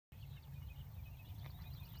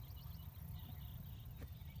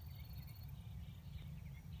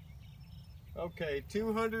Okay,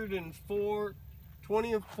 2437.6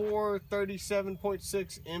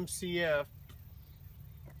 MCF.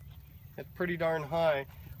 That's pretty darn high.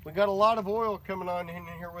 We got a lot of oil coming on in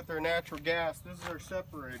here with our natural gas. This is our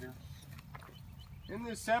separator. In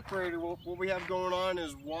this separator, what we have going on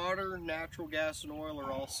is water, natural gas, and oil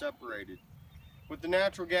are all separated. With the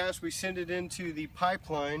natural gas, we send it into the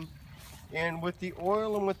pipeline, and with the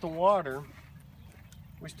oil and with the water,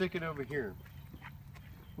 we stick it over here.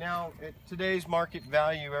 Now, at today's market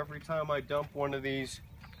value, every time I dump one of these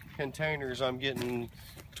containers, I'm getting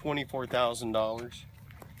 $24,000.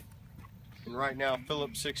 And right now,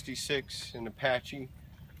 Phillips 66 and Apache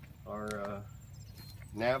are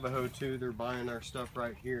Navajo too. They're buying our stuff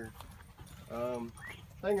right here.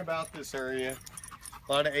 Thing about this area,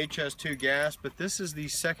 a lot of HS2 gas, but this is the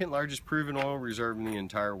second largest proven oil reserve in the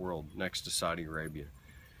entire world, next to Saudi Arabia.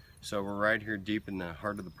 So we're right here deep in the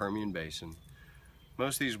heart of the Permian Basin.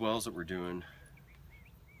 Most of these wells that we're doing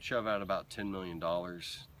shove out about $10 million,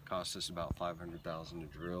 cost us about $500,000 to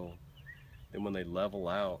drill. Then when they level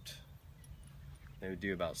out, they would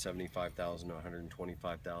do about $75,000 to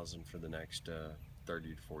 $125,000 for the next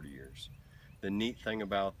 30 to 40 years. The neat thing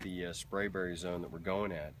about the Sprayberry zone that we're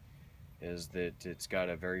going at is that it's got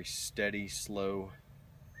a very steady, slow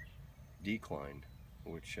decline,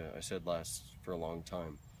 which I said lasts for a long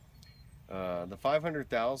time. The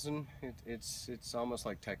 500,000, it's almost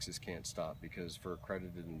like Texas can't stop, because for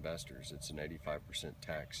accredited investors, it's an 85%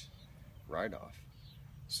 tax write-off.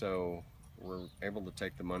 So we're able to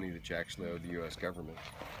take the money that you actually owe the U.S. government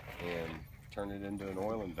and turn it into an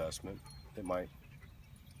oil investment that might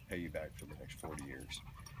pay you back for the next 40 years.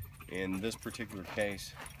 In this particular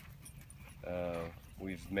case,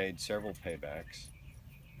 we've made several paybacks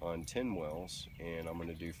on 10 wells, and I'm going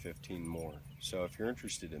to do 15 more. So if you're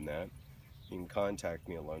interested in that, you can contact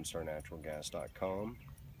me at lonestarnaturalgas.com.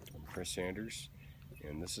 I'm Chris Sanders,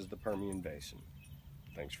 and this is the Permian Basin.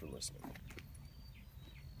 Thanks for listening.